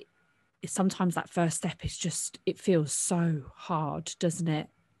 sometimes that first step is just, it feels so hard, doesn't it?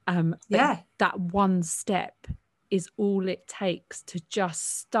 That one step is all it takes to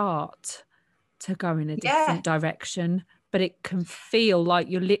just start to go in a different direction. But it can feel like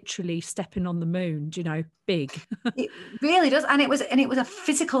you're literally stepping on the moon, big. It really does. And it was a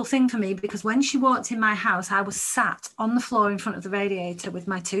physical thing for me, because when she walked in my house, I was sat on the floor in front of the radiator with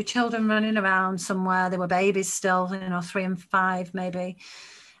my two children running around somewhere. They were babies still, 3 and 5 maybe.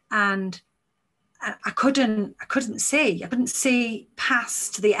 And I couldn't see. I couldn't see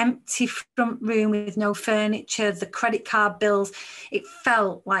past the empty front room with no furniture, the credit card bills. It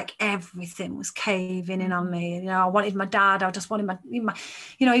felt like everything was caving in on me. I wanted my dad. I just wanted my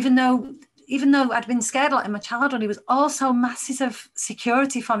even though I'd been scared a lot in my childhood, he was also massive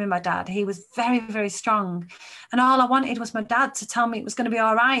security for me, my dad. He was very, very strong. And all I wanted was my dad to tell me it was going to be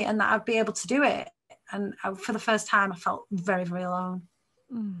all right and that I'd be able to do it. And for the first time, I felt very, very alone.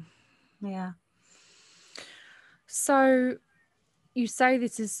 Yeah. So you say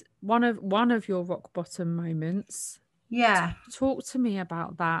this is one of your rock bottom moments. Yeah. Talk to me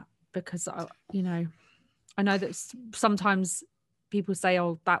about that, because I know that sometimes people say,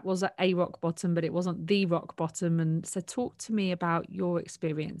 oh, that was a rock bottom, but it wasn't the rock bottom. And so talk to me about your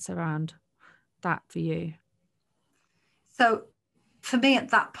experience around that for you. So for me at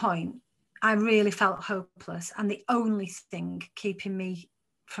that point, I really felt hopeless. And the only thing keeping me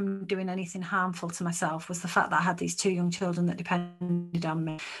from doing anything harmful to myself was the fact that I had these 2 young children that depended on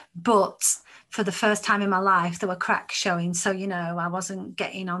me. But for the first time in my life, there were cracks showing. So, I wasn't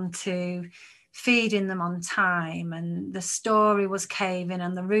getting onto feeding them on time, and the story was caving,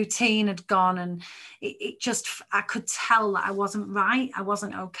 and the routine had gone, and I could tell that I wasn't right. I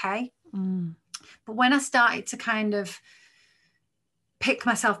wasn't okay. But when I started to kind of pick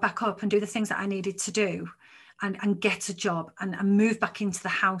myself back up and do the things that I needed to do, and get a job and move back into the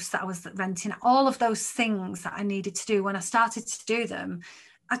house that I was renting, all of those things that I needed to do, when I started to do them,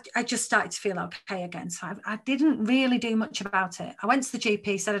 I just started to feel okay again. So I didn't really do much about it. I went to the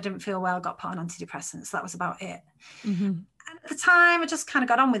GP, said I didn't feel well, got put on antidepressants. That was about it. And at the time, I just kind of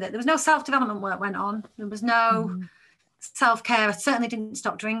got on with it. There was no self-development work went on. There was no self-care. I certainly didn't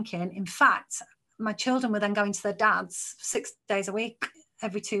stop drinking. In fact, my children were then going to their dads 6 days a week,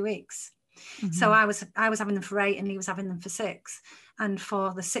 every 2 weeks. So I was having them for 8 and he was having them for 6. And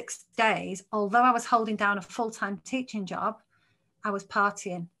for the 6 days, although I was holding down a full-time teaching job, I was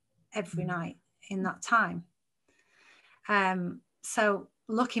partying every night in that time. So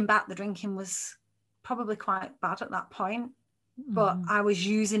looking back, the drinking was probably quite bad at that point, but I was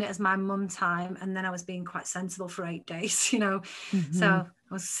using it as my mum time. And then I was being quite sensible for 8 days, So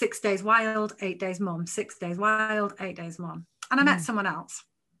I was 6 days wild, 8 days mum, 6 days wild, 8 days mum. And I met someone else.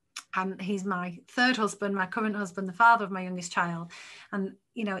 And he's my third husband, my current husband, the father of my youngest child. And,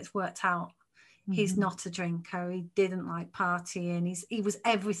 you know, it's worked out. Mm-hmm. He's not a drinker. He didn't like partying. He was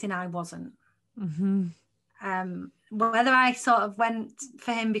everything I wasn't. Mm-hmm. Whether I sort of went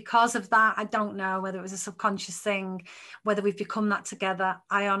for him because of that, I don't know. Whether it was a subconscious thing, whether we've become that together,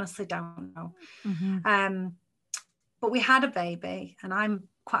 I honestly don't know. Mm-hmm. But we had a baby, and I'm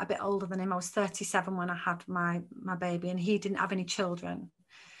quite a bit older than him. I was 37 when I had my baby, and he didn't have any children.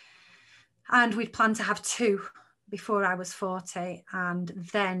 And we'd planned to have 2 before I was 40. And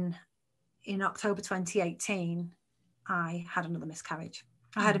then in October 2018, I had another miscarriage.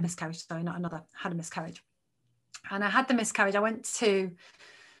 I had a miscarriage, sorry, not another, I had a miscarriage. And I had the miscarriage. I went to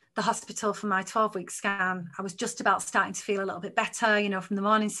the hospital for my 12-week scan. I was just about starting to feel a little bit better, you know, from the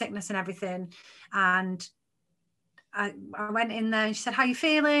morning sickness and everything. And I went in there and she said, how are you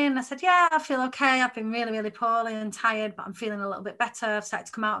feeling? I said, yeah, I feel okay. I've been really, really poorly and tired, but I'm feeling a little bit better. I've started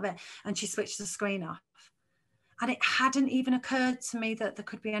to come out of it. And she switched the screen off. And it hadn't even occurred to me that there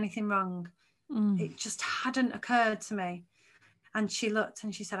could be anything wrong. It just hadn't occurred to me. And she looked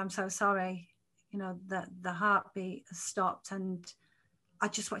and she said, I'm so sorry, you know, that the heartbeat has stopped. And I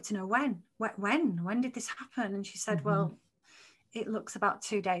just wanted to know when did this happen? And she said, well, it looks about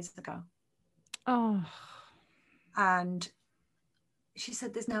 2 days ago. Oh. And she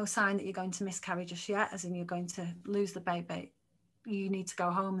said, there's no sign that you're going to miscarry just yet, as in you're going to lose the baby. You need to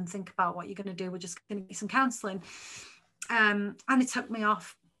go home and think about what you're going to do. We're just going to get some counselling. And they took me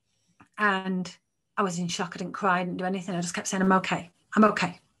off, and I was in shock. I didn't cry, I didn't do anything. I just kept saying, I'm okay. I'm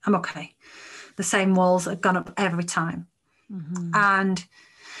okay. I'm okay. The same walls had gone up every time. And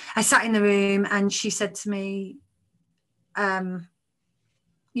I sat in the room, and she said to me,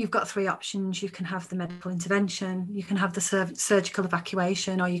 you've got 3 options. You can have the medical intervention, you can have the surgical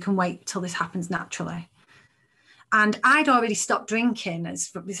evacuation, or you can wait till this happens naturally. And I'd already stopped drinking,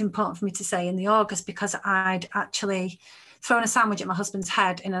 it's important for me to say, in the August, because I'd actually thrown a sandwich at my husband's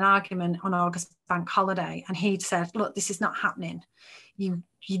head in an argument on August bank holiday. And he'd said, look, this is not happening. You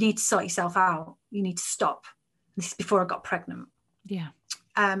need to sort yourself out. You need to stop. This is before I got pregnant. Yeah.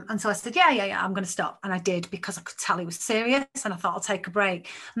 And so I said, yeah, I'm going to stop. And I did, because I could tell he was serious, and I thought I'll take a break.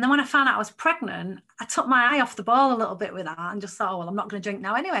 And then when I found out I was pregnant, I took my eye off the ball a little bit with that and just thought, oh, well, I'm not going to drink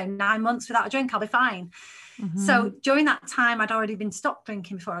now anyway. 9 months without a drink, I'll be fine. So during that time, I'd already been stopped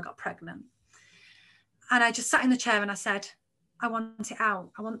drinking before I got pregnant. And I just sat in the chair and I said, I want it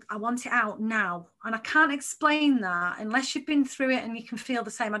out. I want it out now. And I can't explain that unless you've been through it and you can feel the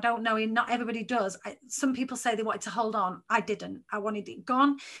same. I don't know. Not everybody does. Some people say they wanted to hold on. I didn't. I wanted it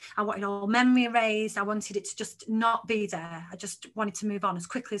gone. I wanted all memory erased. I wanted it to just not be there. I just wanted to move on as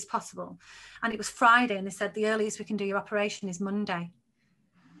quickly as possible. And it was Friday, and they said the earliest we can do your operation is Monday.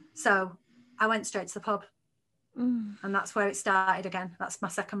 So I went straight to the pub. And that's where it started again. That's my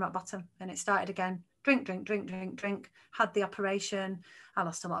second rock bottom. And it started again. Drink. Had the operation. I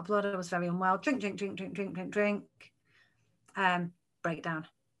lost a lot of blood. I was very unwell. Drink. Breakdown.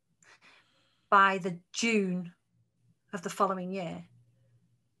 By the June of the following year,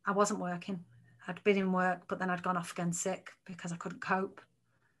 I wasn't working. I'd been in work, but then I'd gone off again sick because I couldn't cope.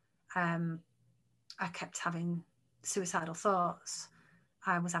 I kept having suicidal thoughts.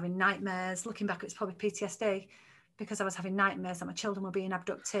 I was having nightmares. Looking back, it was probably PTSD, because I was having nightmares that my children were being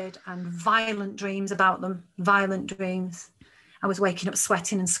abducted, and violent dreams about them, violent dreams. I was waking up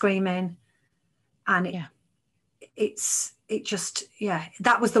sweating and screaming. And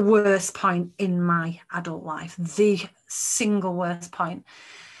that was the worst point in my adult life, the single worst point.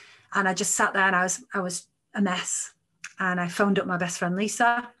 And I just sat there, and I was a mess. And I phoned up my best friend,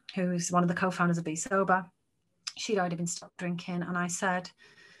 Lisa, who's one of the co-founders of Be Sober. She'd already been stopped drinking. And I said,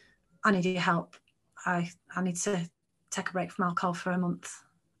 I need your help. I need to take a break from alcohol for a month.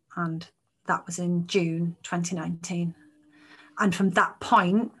 And that was in June 2019. And from that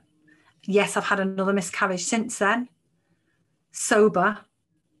point, yes, I've had another miscarriage since then, sober,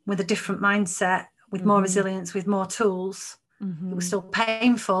 with a different mindset, with more resilience, with more tools. It was still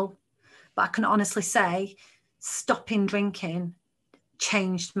painful, but I can honestly say stopping drinking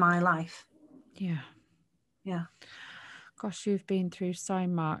changed my life. Yeah. Gosh, you've been through so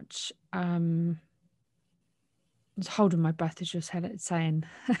much. I was holding my breath as you're saying,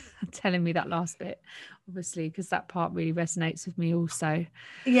 telling me that last bit, obviously, because that part really resonates with me also.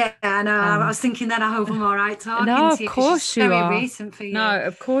 Yeah, I know. I was thinking that I hope I'm all right talking no, to you. Of course you very are. Recent for you. No,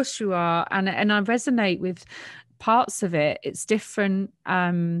 of course you are. And I resonate with parts of it. It's different.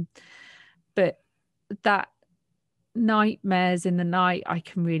 But that nightmares in the night, I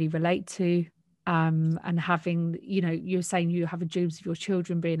can really relate to. And having, you're saying you have dreams of your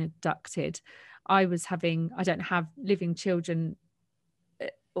children being abducted. I don't have living children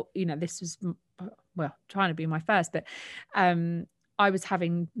this was, well, trying to be my first, but I was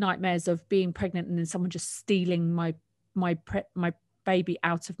having nightmares of being pregnant and then someone just stealing my baby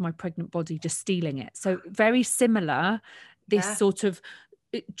out of my pregnant body, just stealing it. So very similar, this sort of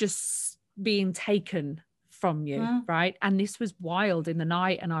it just being taken from you, right? And this was wild in the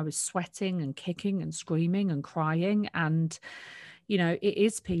night, and I was sweating and kicking and screaming and crying. And it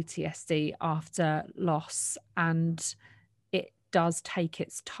is PTSD after loss, and it does take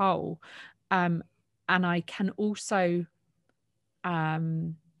its toll. And I can also I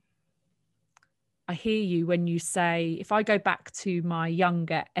hear you when you say, if I go back to my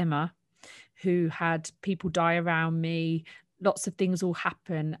younger Emma, who had people die around me, lots of things all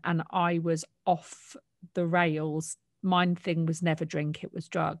happen, and I was off the rails. Mine thing was never drink, it was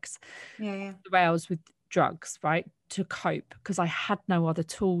drugs. Yeah. The rails with drugs, right? To cope, because I had no other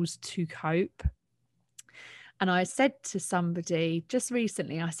tools to cope. And I said to somebody just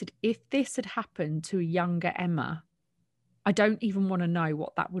recently, I said, if this had happened to a younger Emma, I don't even want to know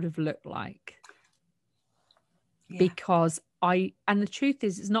what that would have looked like. Yeah. Because and the truth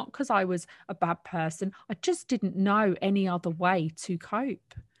is, it's not because I was a bad person. I just didn't know any other way to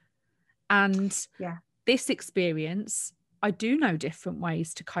cope. And this experience, I do know different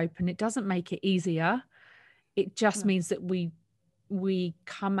ways to cope, and it doesn't make it easier. It just means that we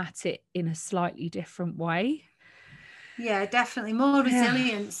come at it in a slightly different way. Yeah, definitely. More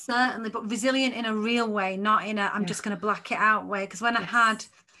resilient, certainly, but resilient in a real way, not in a I'm just going to black it out way. Because when I had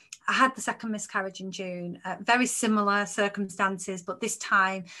the second miscarriage in June, very similar circumstances, but this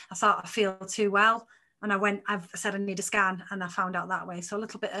time I thought I feel too well. And I said I need a scan, and I found out that way. So a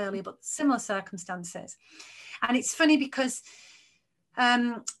little bit earlier, but similar circumstances. And it's funny because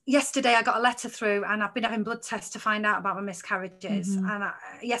yesterday I got a letter through, and I've been having blood tests to find out about my miscarriages. And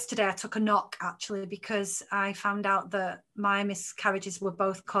yesterday I took a knock, actually, because I found out that my miscarriages were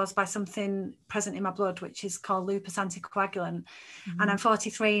both caused by something present in my blood, which is called lupus anticoagulant. And I'm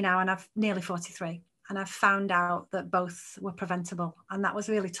 43 now, and I've nearly 43. And I've found out that both were preventable. And that was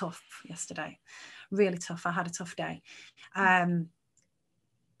really tough yesterday. Really tough. I had a tough day.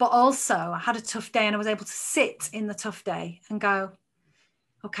 But also I had a tough day, and I was able to sit in the tough day and go,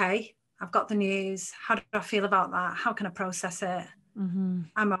 okay, I've got the news. How do I feel about that? How can I process it?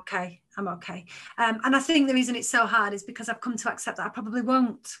 I'm okay. And I think the reason it's so hard is because I've come to accept that I probably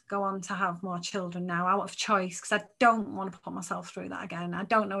won't go on to have more children now out of choice, because I don't want to put myself through that again. I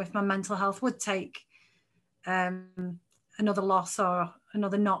don't know if my mental health would take another loss or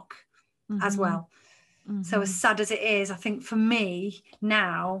another knock as well. So as sad as it is, I think for me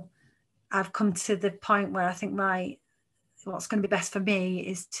now, I've come to the point where I think what's going to be best for me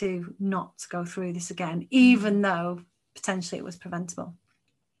is to not go through this again, even though potentially it was preventable.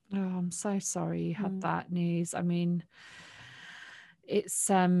 Oh, I'm so sorry you had that news. I mean, it's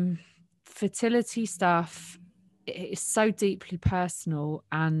fertility stuff. It's so deeply personal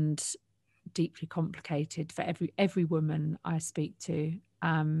and deeply complicated for every woman I speak to.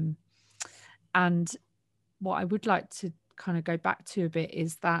 And what I would like to kind of go back to a bit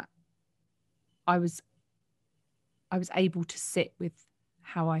is that I was able to sit with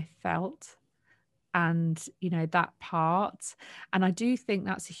how I felt, and that part. And I do think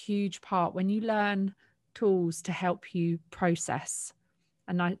that's a huge part when you learn tools to help you process.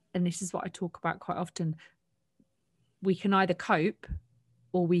 And this is what I talk about quite often. We can either cope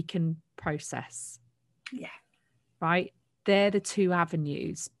or we can process. Yeah. Right? They're the two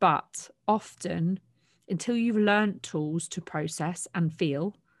avenues. But often, until you've learned tools to process and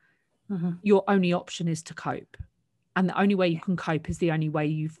feel, your only option is to cope. And the only way you can cope is the only way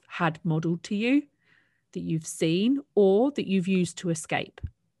you've had modeled to you, that you've seen, or that you've used to escape.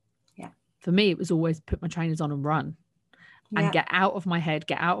 Yeah. For me, it was always put my trainers on and run and get out of my head,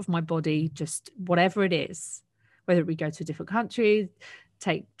 get out of my body, just whatever it is, whether we go to a different country,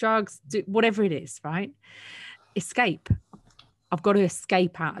 take drugs, do whatever it is, right? Escape. I've got to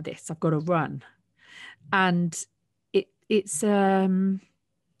escape out of this. I've got to run. And it's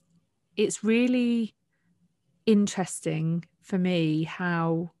really interesting for me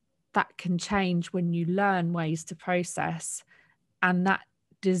how that can change when you learn ways to process, and that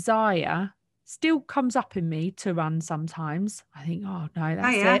desire still comes up in me to run sometimes. I think, oh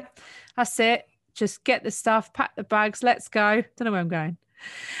no, that's it, just get the stuff, pack the bags, let's go. Don't know where I'm going,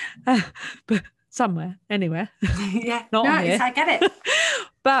 but somewhere, anywhere. Not here. I get it.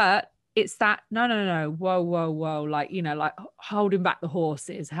 But it's that no, whoa, like like holding back the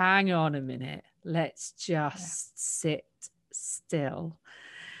horses. Hang on a minute, let's just sit still.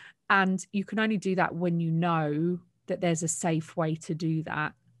 And you can only do that when you know that there's a safe way to do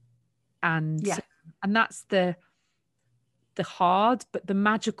that. And that's the the hard but the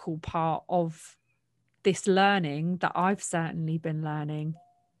magical part of this learning that I've certainly been learning.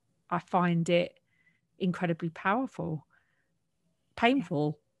 I find it incredibly powerful,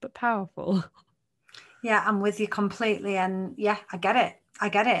 painful, but powerful. Yeah, I'm with you completely. And yeah, I get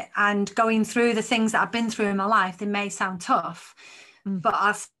it. And going through the things that I've been through in my life, they may sound tough, but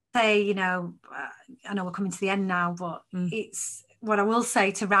I'll say, you know, I know we're coming to the end now, but it's what I will say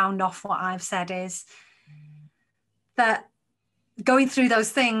to round off what I've said is that going through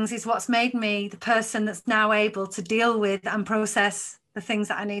those things is what's made me the person that's now able to deal with and process the things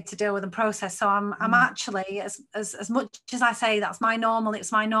that I need to deal with and process. So I'm actually, as much as I say that's my normal,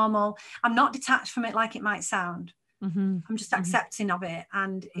 it's my normal, I'm not detached from it like it might sound. I'm just accepting of it,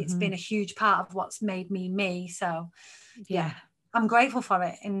 and it's been a huge part of what's made me me. So yeah, I'm grateful for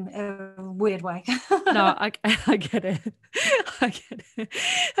it in a weird way. No, I get it. I get it.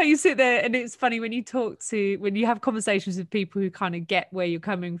 How you sit there, and it's funny when you have conversations with people who kind of get where you're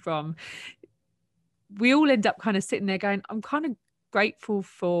coming from. We all end up kind of sitting there going, I'm kind of grateful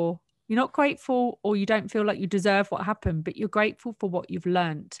for, you're not grateful or you don't feel like you deserve what happened, but you're grateful for what you've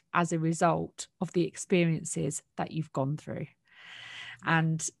learned as a result of the experiences that you've gone through.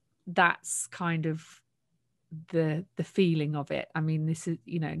 And that's kind of the feeling of it. I mean, this is,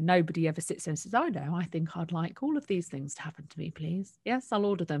 you know, nobody ever sits there and says, oh no, I think I'd like all of these things to happen to me, please. Yes, I'll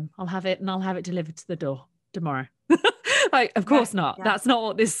order them. I'll have it, and I'll have it delivered to the door tomorrow. Like, of course not. Yeah. That's not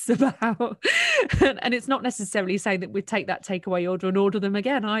what this is about. And it's not necessarily saying that we'd take that takeaway order and order them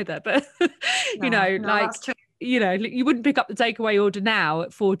again either. But you know, like, you know, you wouldn't pick up the takeaway order now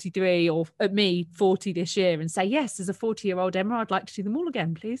at 43 or at me 40 this year and say, yes, as a 40-year-old Emma, I'd like to do them all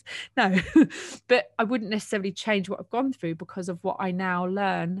again, please. No, but I wouldn't necessarily change what I've gone through because of what I now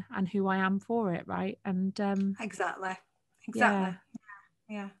learn and who I am for it. Right. And exactly. Yeah.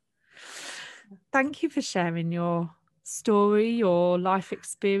 Thank you for sharing your story, your life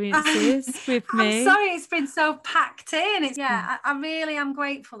experiences with me. I'm sorry it's been so packed in. I really am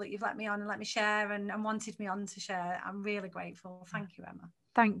grateful that you've let me on and let me share and wanted me on to share. I'm really grateful. Thank you, Emma.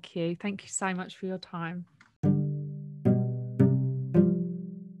 Thank you so much for your time.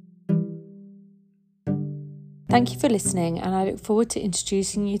 Thank you for listening, and I look forward to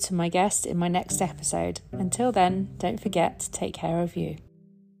introducing you to my guest in my next episode. Until then, don't forget to take care of you.